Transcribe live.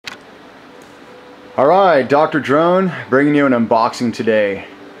Alright, Dr. Drone bringing you an unboxing today.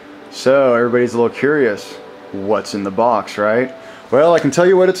 So everybody's a little curious, what's in the box, right? Well, I can tell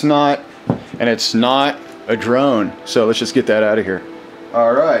you what it's not, and it's not a drone. So let's just get that out of here.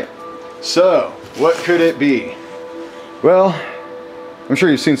 Alright, so what could it be? Well, I'm sure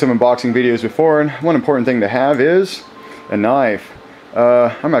you've seen some unboxing videos before, and one important thing to have is a knife.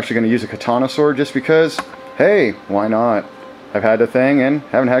 I'm actually going to use a katana sword just because, hey, why not? I've had the thing and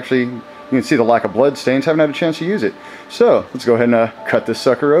haven't actually, you can see the lack of blood stains, haven't had a chance to use it. So let's go ahead and cut this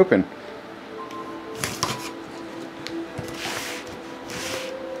sucker open.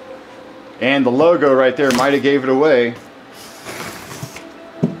 And the logo right there might have gave it away.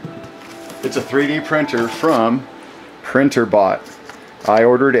 It's a 3D printer from Printrbot. I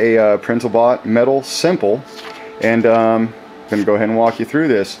ordered a Printrbot Metal Simple, and I'm going to go ahead and walk you through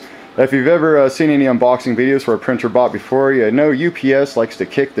this. If you've ever seen any unboxing videos for a Printrbot before, you know UPS likes to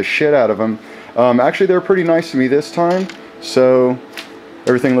kick the shit out of them. Actually, they're pretty nice to me this time, so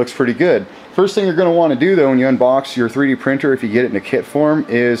everything looks pretty good. First thing you're going to want to do though when you unbox your 3D printer, if you get it in a kit form,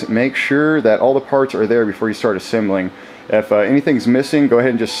 is make sure that all the parts are there before you start assembling. If anything's missing, go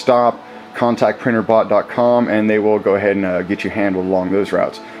ahead and just stop, contact Printrbot.com, and they will go ahead and get you handled along those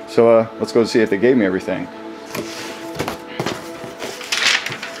routes. So let's go see if they gave me everything.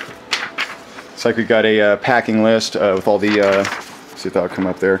 Looks like we got a packing list with all the, see if that'll come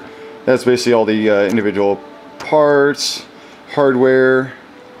up there. That's basically all the individual parts, hardware,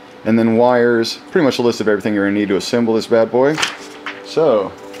 and then wires. Pretty much a list of everything you're going to need to assemble this bad boy.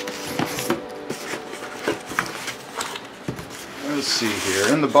 So, let's see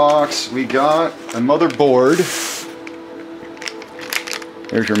here. In the box, we got a motherboard.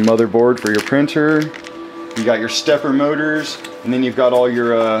 There's your motherboard for your printer. You got your stepper motors, and then you've got all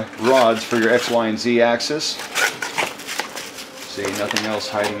your rods for your X, Y, and Z axis. See, nothing else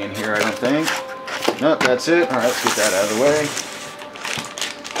hiding in here, I don't think. Nope, that's it. Alright, let's get that out of the way.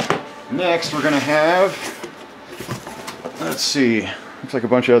 Next, we're going to have, let's see, looks like a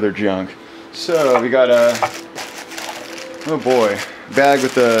bunch of other junk. So, we got a, oh boy, bag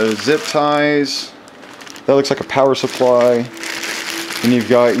with the zip ties. That looks like a power supply. And you've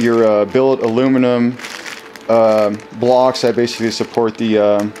got your billet aluminum blocks that basically support the,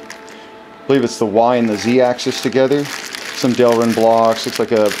 I believe it's the Y and the Z axis together. Some Delrin blocks, looks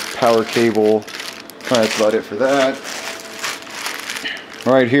like a power cable. Alright, that's about it for that.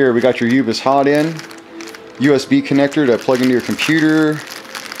 Right here, we got your UBIS hot end, USB connector to plug into your computer.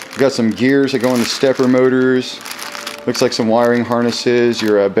 We got some gears that go into stepper motors. Looks like some wiring harnesses,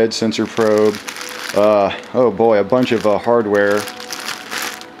 your bed sensor probe. Oh boy, a bunch of hardware.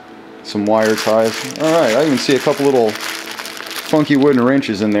 Some wire ties. Alright, I even see a couple little funky wooden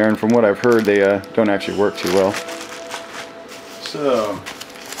wrenches in there, and from what I've heard, they don't actually work too well. So,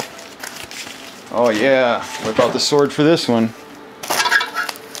 oh yeah, whip out the sword for this one.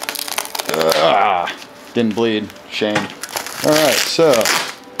 Didn't bleed. Shame. Alright, so,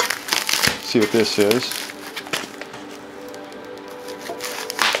 let's see what this is.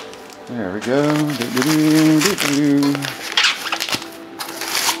 There we go.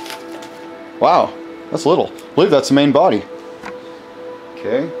 Wow, that's little. I believe that's the main body.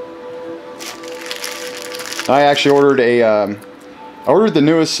 Okay. I actually ordered a, I ordered the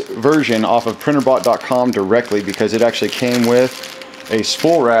newest version off of Printrbot.com directly because it actually came with a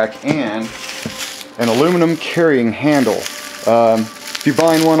spool rack and an aluminum carrying handle. If you're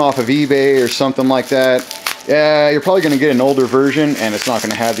buying one off of eBay or something like that, yeah, you're probably going to get an older version and it's not going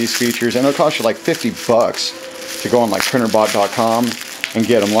to have these features, and it'll cost you like 50 bucks to go on like Printrbot.com and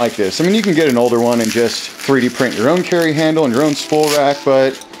get them like this. I mean, you can get an older one and just 3D print your own carry handle and your own spool rack,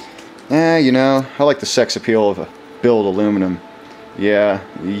 but you know, I like the sex appeal of a billet aluminum. Yeah,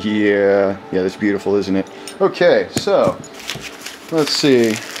 that's beautiful, isn't it? Okay, so let's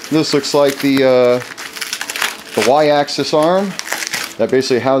see. This looks like the Y-axis arm that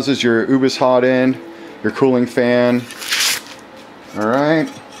basically houses your UBIS hot end, your cooling fan. All right.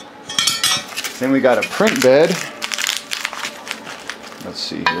 Then we got a print bed. Let's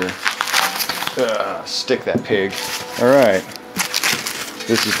see here. Stick that pig. All right.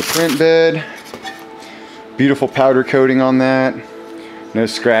 This is the print bed. Beautiful powder coating on that. No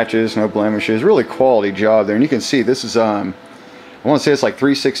scratches, no blemishes. Really quality job there. And you can see this is I want to say it's like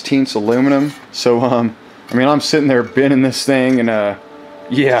 3/16 aluminum. So I mean, I'm sitting there bending this thing, and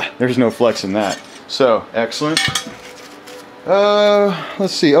yeah, there's no flex in that. So excellent.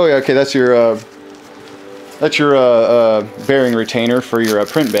 Let's see. Oh yeah, okay, that's your bearing retainer for your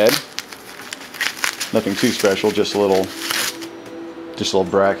print bed. Nothing too special, just a little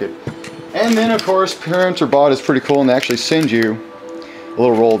bracket. And then of course Printrbot is pretty cool, and they actually send you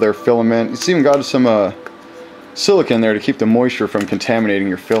little roll of their filament. It's even got some silicone there to keep the moisture from contaminating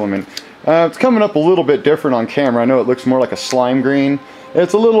your filament. It's coming up a little bit different on camera. I know it looks more like a slime green.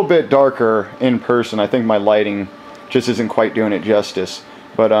 It's a little bit darker in person. I think my lighting just isn't quite doing it justice.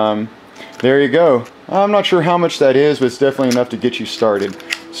 But there you go. I'm not sure how much that is, but it's definitely enough to get you started.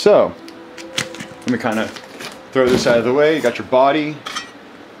 So, let me kind of throw this out of the way. You got your body,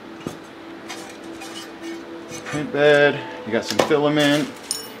 print bed, you got some filament,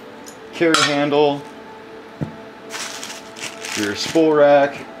 carry handle, your spool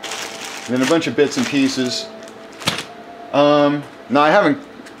rack, and then a bunch of bits and pieces. Now I haven't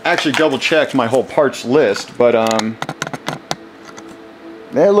actually double checked my whole parts list, but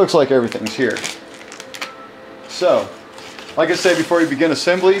it looks like everything's here. So, like I said before you begin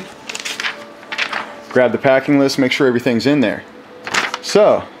assembly, grab the packing list, make sure everything's in there.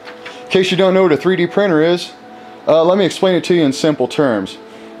 So, in case you don't know what a 3D printer is, let me explain it to you in simple terms.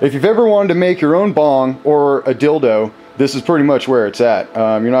 If you've ever wanted to make your own bong or a dildo, this is pretty much where it's at.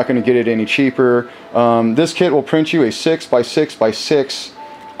 You're not going to get it any cheaper. This kit will print you a 6x6x6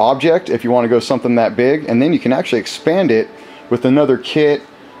 object if you want to go something that big, and then you can actually expand it with another kit.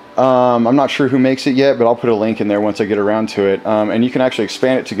 I'm not sure who makes it yet, but I'll put a link in there once I get around to it. And you can actually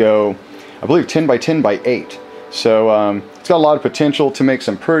expand it to go, I believe, 10 by 10 by 8. So it's got a lot of potential to make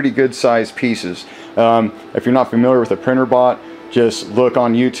some pretty good sized pieces. If you're not familiar with a Printrbot, just look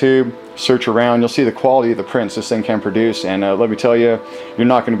on YouTube, search around, you'll see the quality of the prints this thing can produce, and let me tell you, you're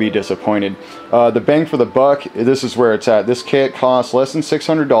not going to be disappointed. The bang for the buck, this is where it's at. This kit costs less than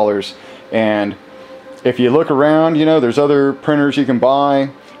 $600, and if you look around, you know, there's other printers you can buy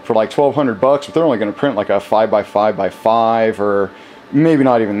for like $1,200, but they're only going to print like a 5x5x5, or maybe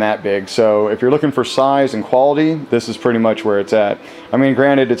not even that big. So if you're looking for size and quality, this is pretty much where it's at. I mean,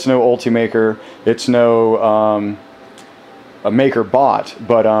 granted, it's no Ultimaker, it's no a maker bot,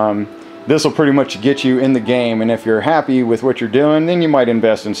 but this will pretty much get you in the game, and if you're happy with what you're doing, then you might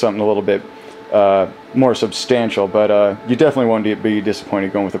invest in something a little bit more substantial, but you definitely won't be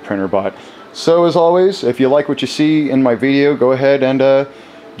disappointed going with a Printrbot. So as always, if you like what you see in my video, go ahead and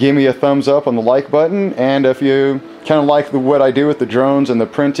give me a thumbs up on the like button, and if you kind of like what I do with the drones and the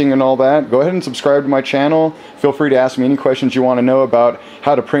printing and all that, go ahead and subscribe to my channel. Feel free to ask me any questions you want to know about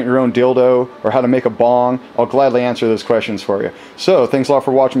how to print your own dildo or how to make a bong. I'll gladly answer those questions for you. So thanks a lot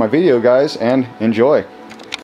for watching my video, guys, and enjoy.